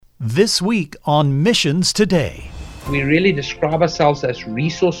This week on Missions Today. We really describe ourselves as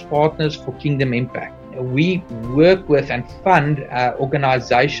resource partners for Kingdom Impact. We work with and fund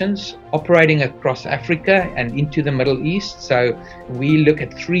organizations operating across Africa and into the Middle East. So we look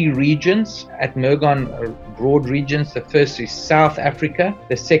at 3 regions at Mergon, broad regions. The first is South Africa,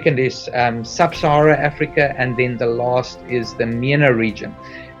 the second is Sub-Saharan Africa, and then the last is the MENA region.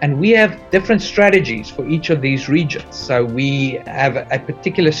 And we have different strategies for each of these regions. So we have a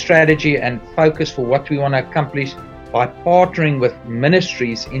particular strategy and focus for what we want to accomplish by partnering with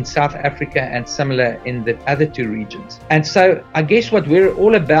ministries in South Africa and similar in the other 2 regions. And so I guess what we're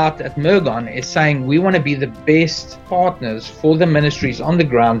all about at Mergon is saying we want to be the best partners for the ministries on the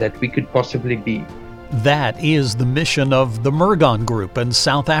ground that we could possibly be. That is the mission of the Mergon Group in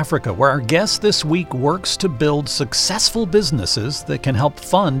South Africa, where our guest this week works to build successful businesses that can help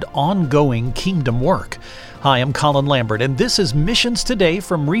fund ongoing kingdom work. Hi, I'm Colin Lambert, and this is Missions Today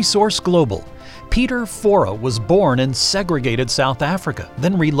from Resource Global. Peter Fora was born in segregated South Africa,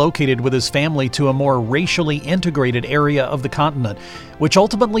 then relocated with his family to a more racially integrated area of the continent, which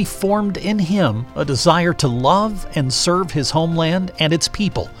ultimately formed in him a desire to love and serve his homeland and its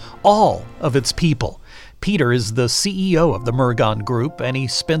people, all of its people. Peter is the CEO of the Mergon Group, and he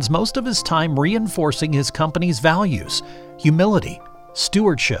spends most of his time reinforcing his company's values: humility,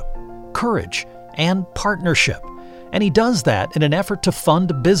 stewardship, courage, and partnership. And he does that in an effort to fund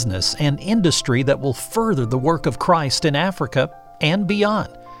a business and industry that will further the work of Christ in Africa and beyond.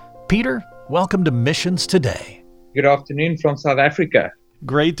 Peter, welcome to Missions Today. Good afternoon from South Africa.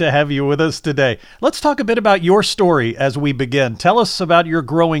 Great to have you with us today. Let's talk a bit about your story as we begin. Tell us about your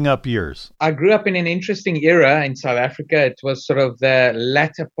growing up years. I grew up in an interesting era in South Africa. It was sort of the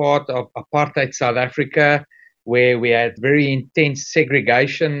latter part of apartheid South Africa, where we had very intense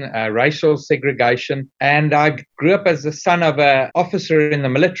segregation, racial segregation. And I grew up as the son of an officer in the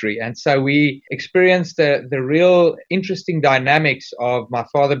military. And so we experienced the real interesting dynamics of my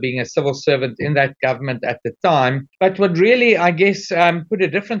father being a civil servant in that government at the time. But what really, I guess, put a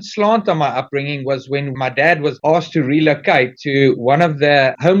different slant on my upbringing was when my dad was asked to relocate to one of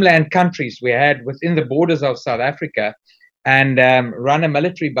the homeland countries we had within the borders of South Africa, and run a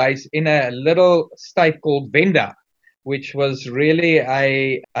military base in a little state called Venda, which was really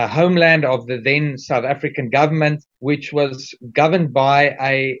a homeland of the then South African government, which was governed by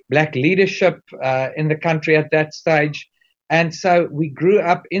a black leadership in the country at that stage. And so we grew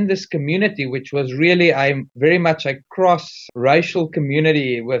up in this community, which was really very much a cross-racial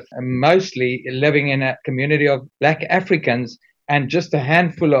community, with mostly living in a community of black Africans and just a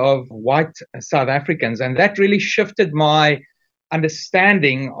handful of white South Africans. And that really shifted my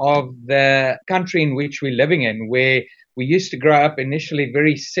understanding of the country in which we're living in, where we used to grow up initially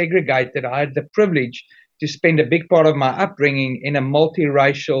very segregated. I had the privilege to spend a big part of my upbringing in a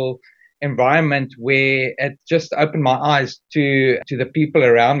multiracial environment where it just opened my eyes to the people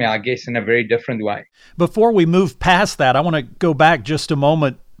around me, I guess, in a very different way. Before we move past that, I want to go back just a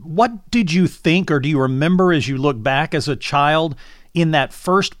moment. What did you think, or do you remember as you look back as a child in that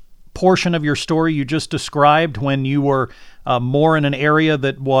first portion of your story you just described, when you were more in an area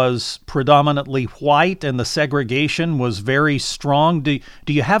that was predominantly white and the segregation was very strong? Do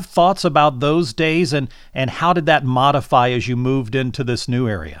you have thoughts about those days, and how did that modify as you moved into this new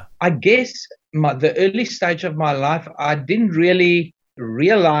area? I guess the early stage of my life, I didn't really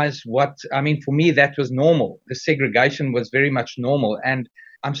realize for me, that was normal. The segregation was very much normal. And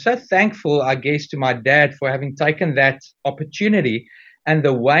I'm so thankful, I guess, to my dad for having taken that opportunity and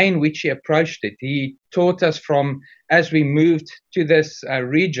the way in which he approached it. He taught us as we moved to this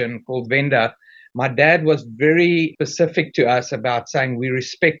region called Venda, my dad was very specific to us about saying we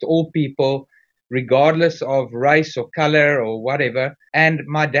respect all people, regardless of race or color or whatever. And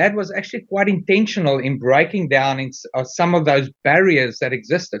my dad was actually quite intentional in breaking down some of those barriers that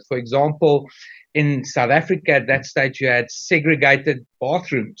existed. For example, in South Africa at that stage, you had segregated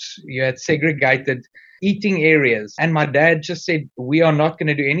bathrooms, you had segregated eating areas. And my dad just said, we are not going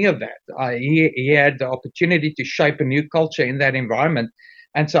to do any of that. He had the opportunity to shape a new culture in that environment.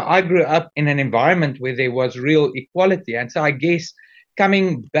 And so I grew up in an environment where there was real equality. And so I guess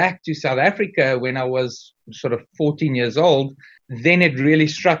coming back to South Africa when I was sort of 14 years old, then it really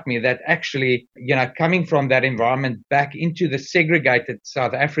struck me that actually, coming from that environment back into the segregated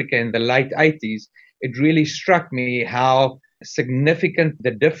South Africa in the late 80s, it really struck me how significant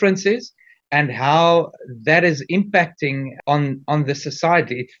the difference is and how that is impacting on the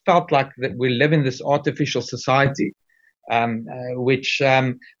society. It felt like that we live in this artificial society. which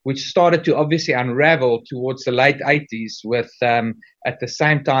started to obviously unravel towards the late 80s with, at the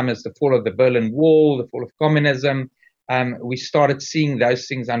same time as the fall of the Berlin Wall, the fall of communism, we started seeing those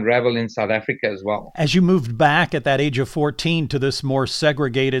things unravel in South Africa as well. As you moved back at that age of 14 to this more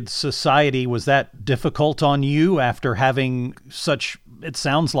segregated society, was that difficult on you after having such, it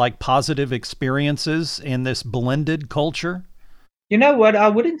sounds like, positive experiences in this blended culture? You know what? I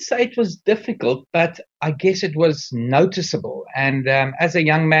wouldn't say it was difficult, but I guess it was noticeable. And as a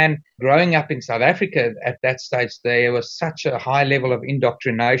young man growing up in South Africa at that stage, there was such a high level of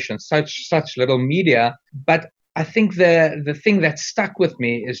indoctrination, such little media. But I think the thing that stuck with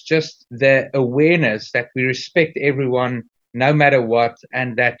me is just the awareness that we respect everyone no matter what,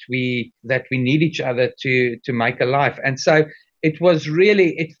 and that we need each other to make a life. And so it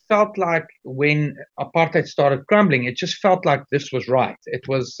felt like when apartheid started crumbling, it just felt like this was right. It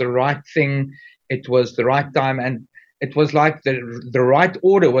was the right thing. It was the right time. And it was like the right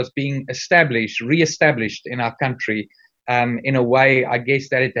order was being reestablished in our country. In a way, I guess,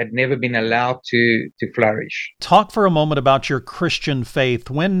 that it had never been allowed to flourish. Talk for a moment about your Christian faith.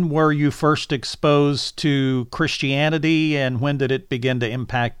 When were you first exposed to Christianity, and when did it begin to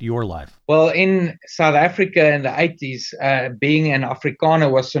impact your life? Well, in South Africa in the 80s, being an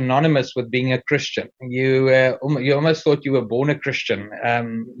Afrikaner was synonymous with being a Christian. You almost thought you were born a Christian.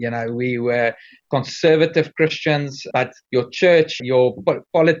 We were conservative Christians, but your church, your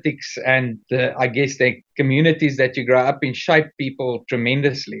politics, and I guess the communities that you grow up in shape people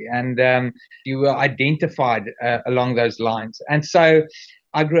tremendously. And you were identified along those lines. And so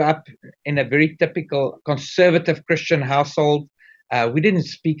I grew up in a very typical conservative Christian household. We didn't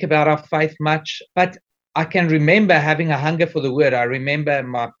speak about our faith much, but I can remember having a hunger for the word. I remember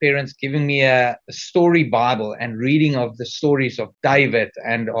my parents giving me a story Bible and reading of the stories of David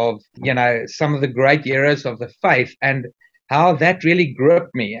and of, some of the great heroes of the faith, and how that really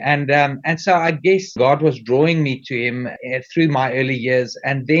gripped me. And so I guess God was drawing me to him through my early years.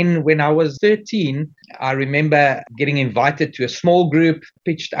 And then when I was 13, I remember getting invited to a small group,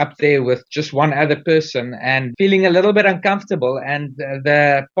 pitched up there with just one other person and feeling a little bit uncomfortable. And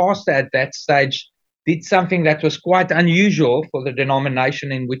the pastor at that stage did something that was quite unusual for the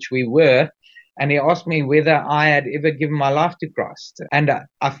denomination in which we were. And he asked me whether I had ever given my life to Christ. And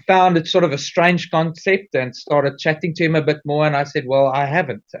I found it sort of a strange concept and started chatting to him a bit more. And I said, well, I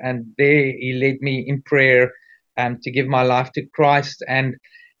haven't. And there he led me in prayer to give my life to Christ. And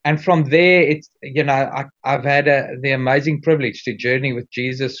from there, I've had the amazing privilege to journey with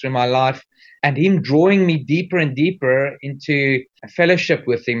Jesus through my life, and him drawing me deeper and deeper into a fellowship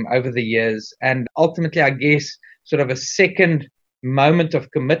with him over the years. And ultimately, I guess, sort of a second moment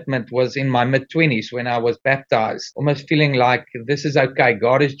of commitment was in my mid-20s when I was baptized, almost feeling like this is okay.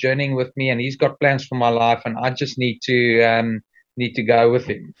 God is journeying with me and he's got plans for my life, and I just need to go with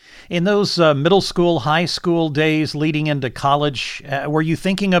him. In those middle school, high school days leading into college, were you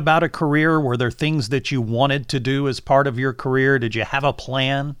thinking about a career? Were there things that you wanted to do as part of your career? Did you have a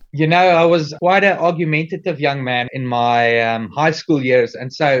plan? I was quite an argumentative young man in my high school years.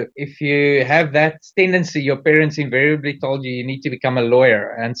 And so if you have that tendency, your parents invariably told you need to become a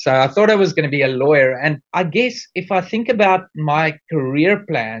lawyer. And so I thought I was going to be a lawyer. And I guess if I think about my career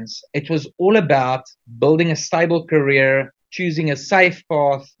plans, it was all about building a stable career, choosing a safe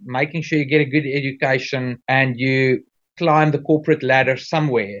path, making sure you get a good education, and you climb the corporate ladder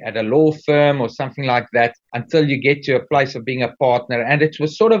somewhere at a law firm or something like that until you get to a place of being a partner. And it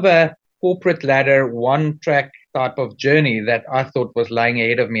was sort of a corporate ladder, one track type of journey that I thought was lying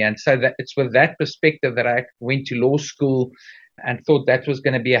ahead of me. And so that it's with that perspective that I went to law school and thought that was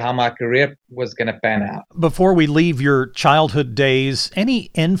going to be how my career was going to pan out. Before we leave your childhood days,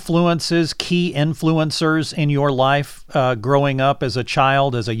 any influences, key influencers in your life growing up as a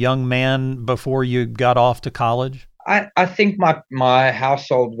child, as a young man, before you got off to college? I think my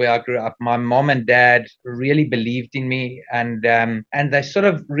household where I grew up, my mom and dad really believed in me, and they sort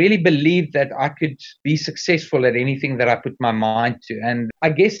of really believed that I could be successful at anything that I put my mind to. And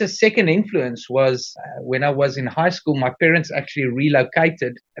I guess the second influence was when I was in high school, my parents actually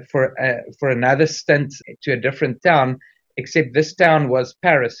relocated for another stint to a different town, except this town was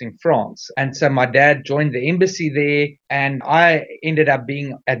Paris in France. And so my dad joined the embassy there, and I ended up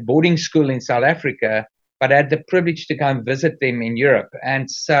being at boarding school in South Africa, but I had the privilege to go and visit them in Europe.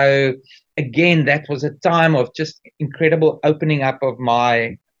 And so, again, that was a time of just incredible opening up of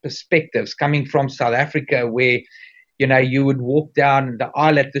my perspectives, coming from South Africa, where, you would walk down the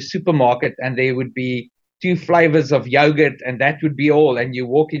aisle at the supermarket and there would be 2 flavors of yogurt, and that would be all. And you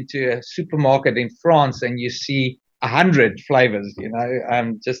walk into a supermarket in France and you see 100 flavors,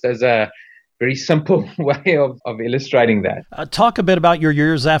 just as a very simple way of illustrating that. Talk a bit about your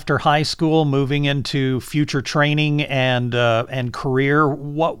years after high school, moving into future training and career.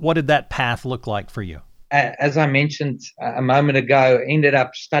 What did that path look like for you? as I mentioned a moment ago, ended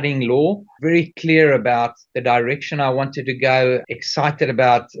up studying law, very clear about the direction I wanted to go, excited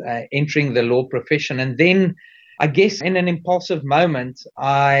about entering the law profession. And then I guess in an impulsive moment,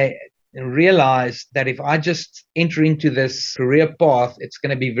 I realized that if I just enter into this career path, it's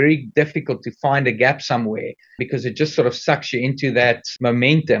going to be very difficult to find a gap somewhere because it just sort of sucks you into that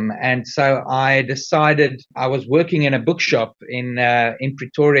momentum. And so I decided, I was working in a bookshop in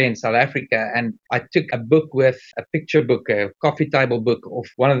Pretoria in South Africa, and I took a book with a picture book, a coffee table book, off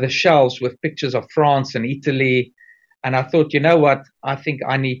one of the shelves with pictures of France and Italy. And I thought, you know what, I think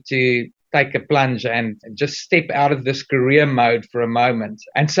I need to take a plunge and just step out of this career mode for a moment.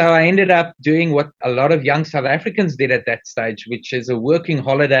 And so I ended up doing what a lot of young South Africans did at that stage, which is a working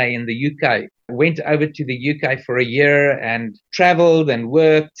holiday in the UK. Went over to the UK for a year and traveled and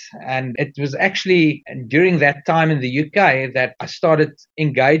worked. And it was actually during that time in the UK that I started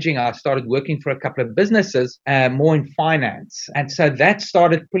engaging. I started working for a couple of businesses, more in finance. And so that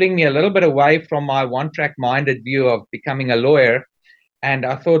started pulling me a little bit away from my one-track minded view of becoming a lawyer. And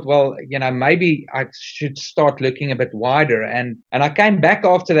I thought, well, maybe I should start looking a bit wider. And I came back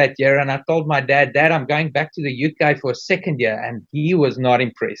after that year and I told my dad, I'm going back to the UK for a second year. And he was not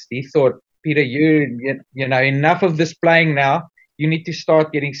impressed. He thought, Peter, you enough of this playing now. You need to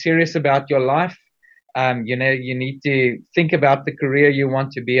start getting serious about your life. You need to think about the career you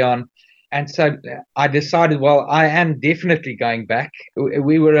want to be on. And so I decided, well, I am definitely going back.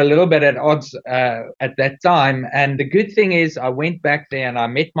 We were a little bit at odds at that time. And the good thing is I went back there and I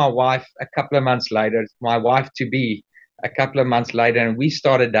met my wife a couple of months later, my wife-to-be a couple of months later, and we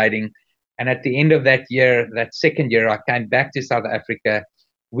started dating. And at the end of that year, that second year, I came back to South Africa.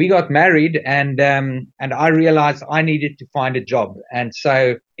 We got married, and I realized I needed to find a job. And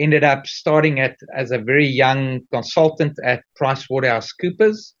so ended up starting as a very young consultant at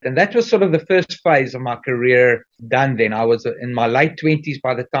PricewaterhouseCoopers. And that was sort of the first phase of my career done then. I was in my late 20s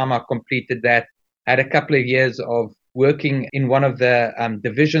by the time I completed that. Had a couple of years of working in one of the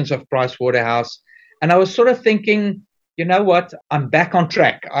divisions of Pricewaterhouse. And I was sort of thinking, you know what, I'm back on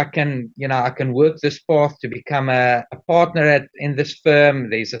track. I can work this path to become a partner in this firm.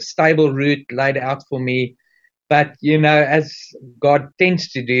 There's a stable route laid out for me. But, as God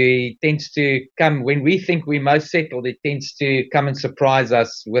tends to do, he tends to come when we think we're most settled, he tends to come and surprise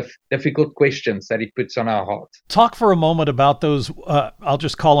us with difficult questions that he puts on our heart. Talk for a moment about those, I'll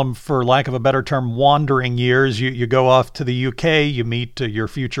just call them, for lack of a better term, wandering years. You go off to the UK, you meet your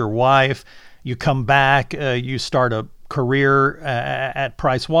future wife, you come back, you start a career at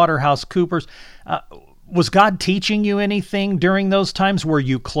PricewaterhouseCoopers. Was God teaching you anything during those times? Were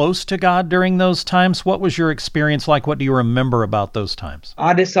you close to God during those times? What was your experience like? What do you remember about those times?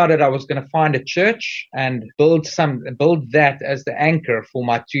 I decided I was going to find a church and build that as the anchor for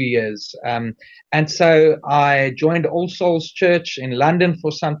my 2 years. And so I joined All Souls Church in London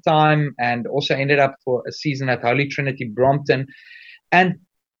for some time, and also ended up for a season at Holy Trinity Brompton. And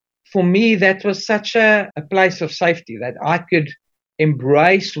for me, that was such a place of safety that I could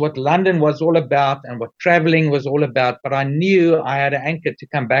embrace what London was all about and what traveling was all about. But I knew I had an anchor to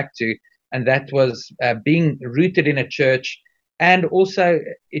come back to, and that was being rooted in a church. And also,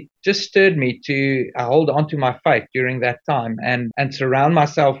 it just stirred me to hold on to my faith during that time and surround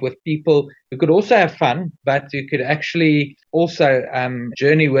myself with people who could also have fun, but who could actually also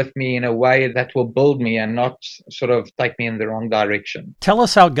journey with me in a way that will build me and not sort of take me in the wrong direction. Tell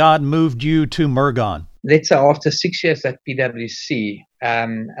us how God moved you to Murgon. Let's say after 6 years at PwC,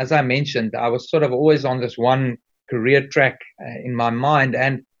 as I mentioned, I was sort of always on this one career track in my mind.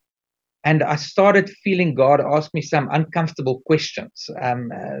 And I started feeling God ask me some uncomfortable questions.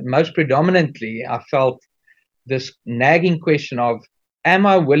 Most predominantly, I felt this nagging question of, am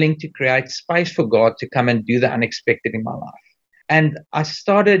I willing to create space for God to come and do the unexpected in my life? And I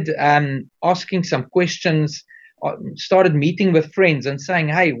started asking some questions, started meeting with friends and saying,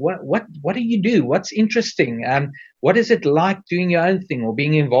 hey, what do you do? What's interesting? What is it like doing your own thing or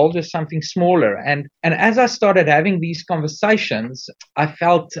being involved with something smaller? And as I started having these conversations, I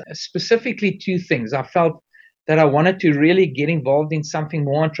felt specifically two things. I felt that I wanted to really get involved in something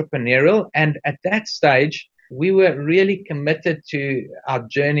more entrepreneurial. And at that stage, we were really committed to our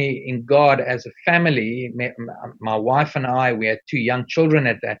journey in God as a family. My wife and I, we had 2 young children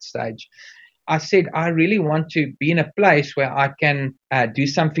at that stage. I said, I really want to be in a place where I can do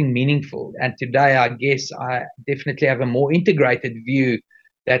something meaningful. And today, I guess I definitely have a more integrated view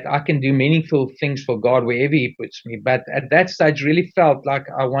that I can do meaningful things for God wherever he puts me. But at that stage, really felt like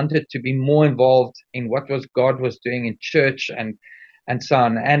I wanted to be more involved in what God was doing in church and so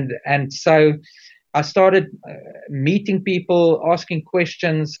on. And so I started meeting people, asking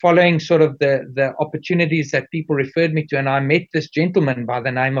questions, following sort of the opportunities that people referred me to. And I met this gentleman by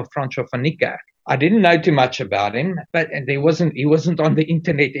the name of Francois van Niekerk. I didn't know too much about him, but he wasn't on the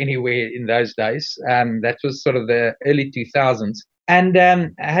internet anywhere in those days. That was sort of the early 2000s. And I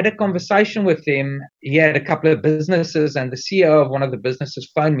had a conversation with him. He had a couple of businesses, and the CEO of one of the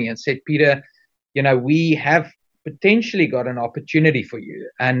businesses phoned me and said, Peter, we have potentially got an opportunity for you.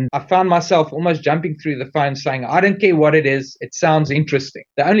 And I found myself almost jumping through the phone saying, I don't care what it is. It sounds interesting.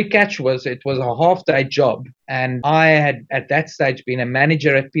 The only catch was it was a half-day job. And I had at that stage been a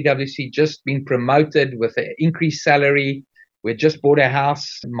manager at PwC, just been promoted with an increased salary. We just bought a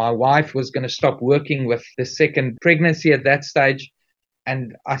house. My wife was going to stop working with the second pregnancy at that stage.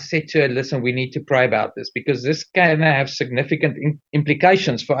 And I said to her, listen, we need to pray about this because this can have significant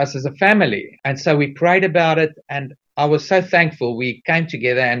implications for us as a family. And so we prayed about it. And I was so thankful. We came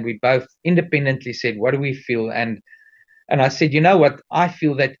together and we both independently said, what do we feel? And I said, you know what? I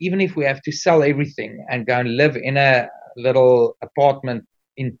feel that even if we have to sell everything and go and live in a little apartment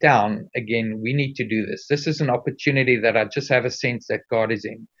in town again, we need to do this. This is an opportunity that I just have a sense that God is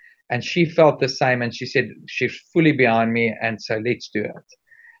in. And she felt the same, and she said she's fully behind me, and so let's do it.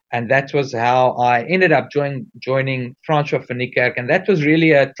 And that was how I ended up joining Francois van Niekerk, and that was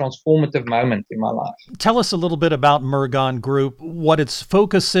really a transformative moment in my life. Tell us a little bit about Mergon Group, what its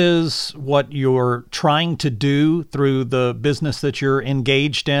focus is, what you're trying to do through the business that you're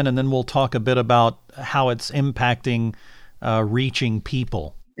engaged in, and then we'll talk a bit about how it's impacting reaching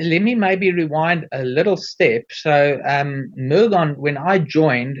people. Let me maybe rewind a little step. So Mergon, when I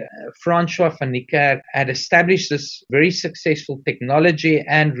joined, Francois van Niekerk had established this very successful technology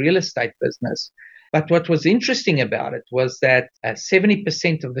and real estate business. But what was interesting about it was that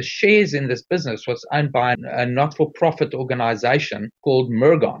 70% of the shares in this business was owned by a not-for-profit organization called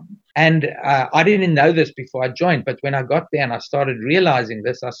Mergon. And I didn't know this before I joined, but when I got there and I started realizing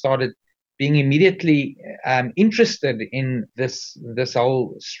this, I started being immediately interested in this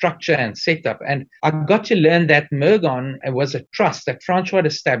whole structure and setup. And I got to learn that Mergon was a trust that Francois had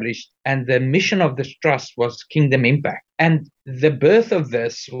established, and the mission of this trust was Kingdom Impact. And the birth of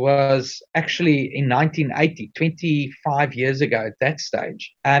this was actually in 1980, 25 years ago at that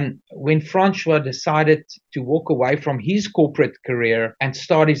stage, when Francois decided to walk away from his corporate career and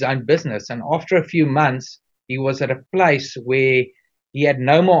start his own business. And after a few months, he was at a place where he had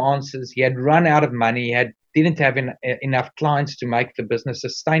no more answers. He had run out of money. He didn't have enough clients to make the business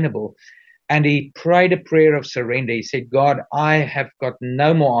sustainable. And he prayed a prayer of surrender. He said, God, I have got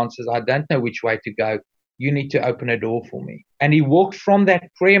no more answers. I don't know which way to go. You need to open a door for me. And he walked from that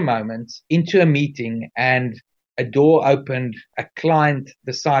prayer moment into a meeting, and a door opened. A client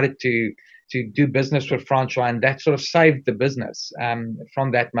decided to do business with Francois, and that sort of saved the business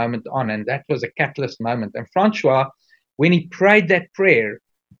from that moment on. And that was a catalyst moment. And Francois, when he prayed that prayer,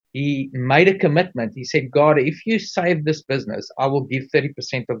 he made a commitment. He said, God, if you save this business, I will give 30%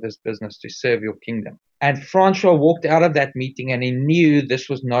 of this business to serve your kingdom. And Francois walked out of that meeting and he knew this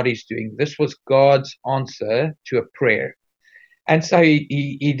was not his doing. This was God's answer to a prayer. And so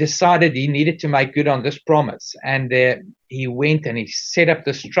he decided he needed to make good on this promise. And he went and he set up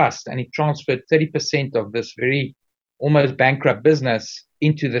this trust, and he transferred 30% of this very almost bankrupt business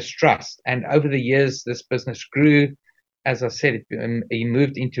into this trust. And over the years, this business grew. As I said, he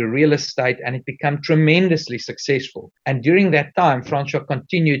moved into real estate, and it became tremendously successful. And during that time, Francois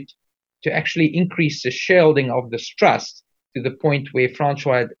continued to actually increase the shareholding of this trust to the point where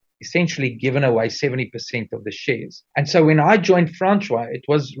Francois had essentially given away 70% of the shares. And so when I joined Francois, it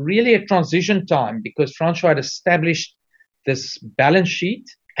was really a transition time because Francois had established this balance sheet,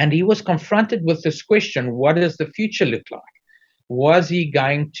 and he was confronted with this question, what does the future look like? Was he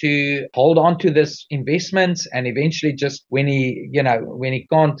going to hold on to this investments and eventually just when he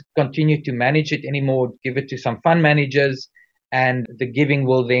can't continue to manage it anymore, give it to some fund managers and the giving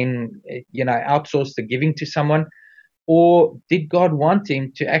will then, outsource the giving to someone? Or did God want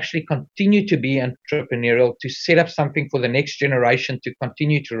him to actually continue to be entrepreneurial, to set up something for the next generation to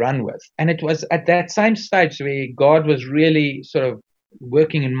continue to run with? And it was at that same stage where God was really sort of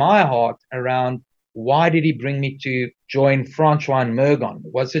working in my heart around, why did he bring me to join Francois and Mergon?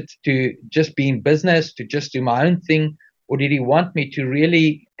 Was it to just be in business, to just do my own thing? Or did he want me to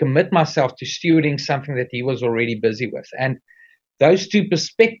really commit myself to stewarding something that he was already busy with? And those two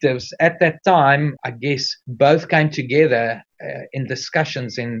perspectives at that time, I guess, both came together in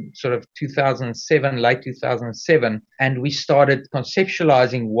discussions in sort of 2007, late 2007. And we started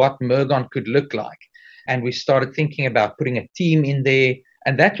conceptualizing what Mergon could look like. And we started thinking about putting a team in there.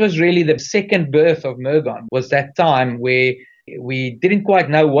 And that was really the second birth of Mergon, was that time where We didn't quite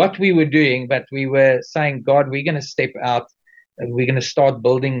know what we were doing, but we were saying, God, we're going to step out and we're going to start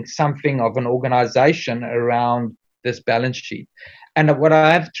building something of an organization around this balance sheet. And what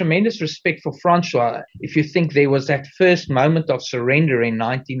I have tremendous respect for Francois, if you think there was that first moment of surrender in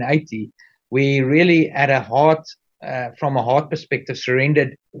 1980, we really from a heart perspective,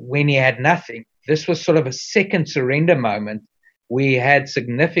 surrendered when he had nothing. This was sort of a second surrender moment. We had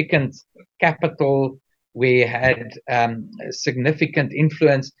significant capital, we had significant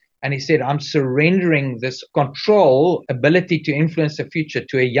influence, and he said, I'm surrendering this control, ability to influence the future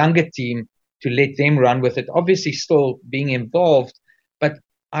to a younger team to let them run with it, obviously still being involved. But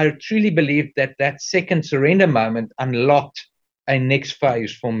I truly believe that second surrender moment unlocked a next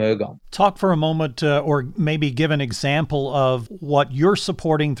phase for Mergon. Talk for a moment or maybe give an example of what you're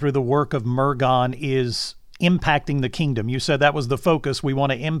supporting through the work of Mergon is impacting the kingdom. You said that was the focus. We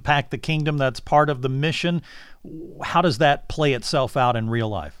want to impact the kingdom. That's part of the mission. How does that play itself out in real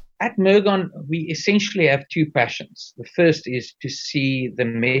life? At Mergon, we essentially have two passions. The first is to see the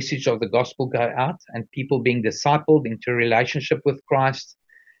message of the gospel go out and people being discipled into a relationship with Christ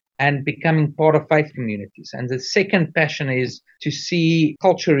and becoming part of faith communities. And the second passion is to see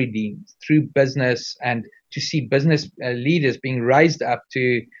culture redeemed through business and to see business leaders being raised up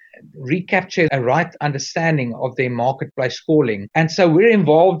to recapture a right understanding of their marketplace calling. And so we're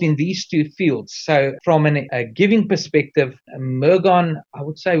involved in these two fields. So from a giving perspective, Mergon, I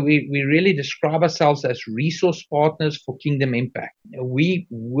would say we really describe ourselves as resource partners for kingdom impact. We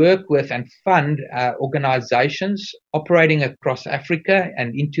work with and fund organizations operating across Africa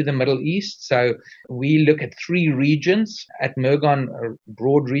and into the Middle East. So we look at 3 regions at Mergon,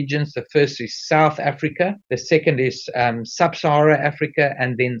 broad regions. The first is South Africa. The second is Sub-Saharan Africa.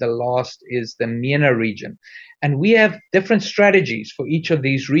 And then the last is the MENA region. And we have different strategies for each of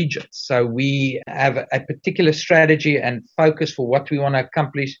these regions. So we have a particular strategy and focus for what we want to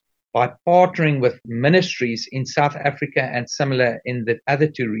accomplish by partnering with ministries in South Africa and similar in the other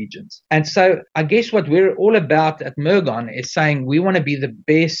 2 regions. And so I guess what we're all about at Mergon is saying we want to be the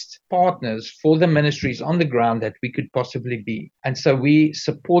best partners for the ministries on the ground that we could possibly be. And so we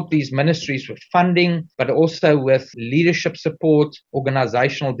support these ministries with funding, but also with leadership support,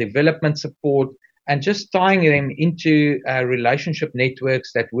 organizational development support, and just tying them into relationship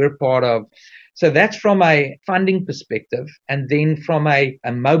networks that we're part of. So that's from a funding perspective. And then from a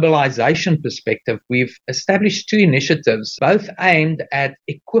mobilization perspective, we've established 2 initiatives, both aimed at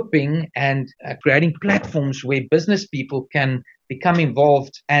equipping and creating platforms where business people can become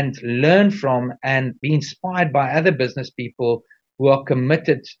involved and learn from and be inspired by other business people who are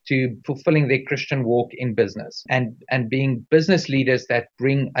committed to fulfilling their Christian walk in business and being business leaders that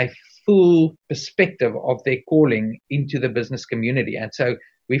bring a full perspective of their calling into the business community. And so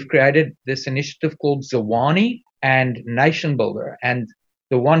we've created this initiative called Zawani and Nation Builder, and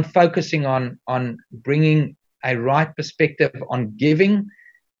the one focusing on bringing a right perspective on giving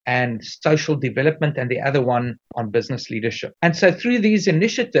and social development, and the other one on business leadership. And so through these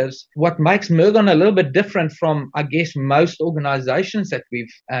initiatives, what makes Mergon a little bit different from, I guess, most organizations that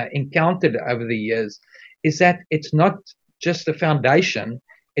we've encountered over the years is that it's not just a foundation,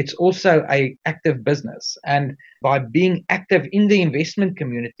 it's also an active business. And by being active in the investment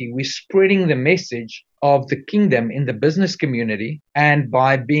community, we're spreading the message of the kingdom in the business community. And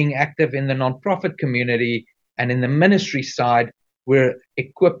by being active in the nonprofit community and in the ministry side, we're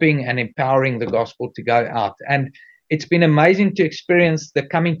equipping and empowering the gospel to go out. And it's been amazing to experience the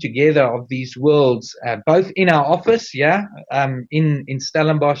coming together of these worlds, both in our office, in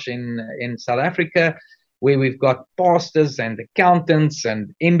Stellenbosch in South Africa, where we've got pastors and accountants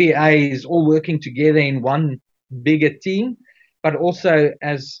and MBAs all working together in one bigger team, but also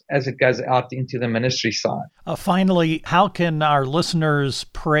as it goes out into the ministry side. Finally, how can our listeners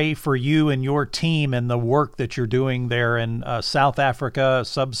pray for you and your team and the work that you're doing there in South Africa,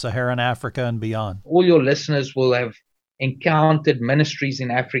 Sub-Saharan Africa, and beyond? All your listeners will have encountered ministries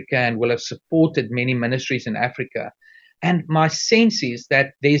in Africa and will have supported many ministries in Africa. And my sense is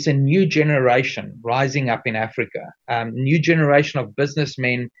that there's a new generation rising up in Africa, new generation of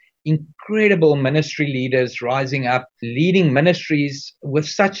businessmen, incredible ministry leaders rising up, leading ministries with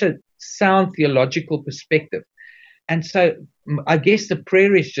such a sound theological perspective. And so I guess the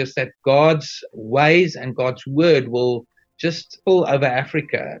prayer is just that God's ways and God's word will just pull over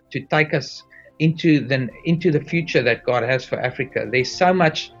Africa to take us into the future that God has for Africa. There's so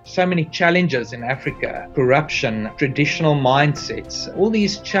many challenges in Africa: corruption, traditional mindsets, all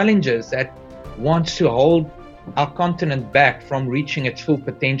these challenges that wants to hold our continent back from reaching its full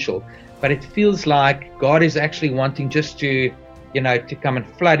potential. But it feels like God is actually wanting just to to come and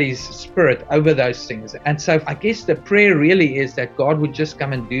flood His Spirit over those things. And so I guess the prayer really is that God would just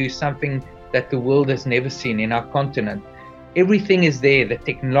come and do something that the world has never seen in our continent. Everything is there. The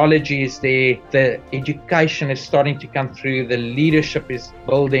technology is there. The education is starting to come through. The leadership is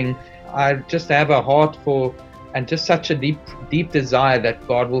building. I just have a heart for, and just such a deep desire that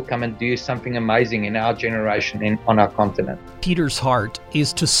God will come and do something amazing in our generation on our continent. Peter's heart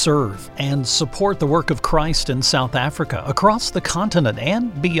is to serve and support the work of Christ in South Africa, across the continent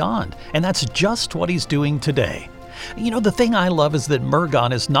and beyond. And that's just what he's doing today. The thing I love is that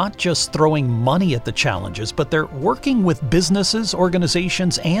Murgon is not just throwing money at the challenges, but they're working with businesses,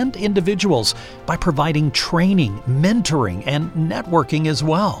 organizations, and individuals by providing training, mentoring, and networking as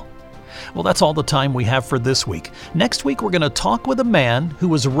well. Well, that's all the time we have for this week. Next week, we're going to talk with a man who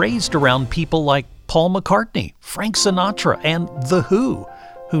was raised around people like Paul McCartney, Frank Sinatra, and The Who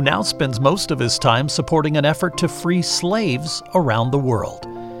now spends most of his time supporting an effort to free slaves around the world.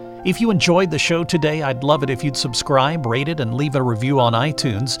 If you enjoyed the show today, I'd love it if you'd subscribe, rate it, and leave a review on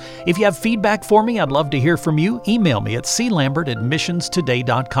iTunes. If you have feedback for me, I'd love to hear from you. Email me at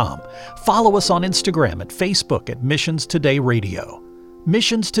clambert@missionstoday.com. Follow us on Instagram, at Facebook, at Missions Today Radio.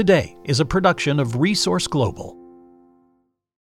 Missions Today is a production of Resource Global.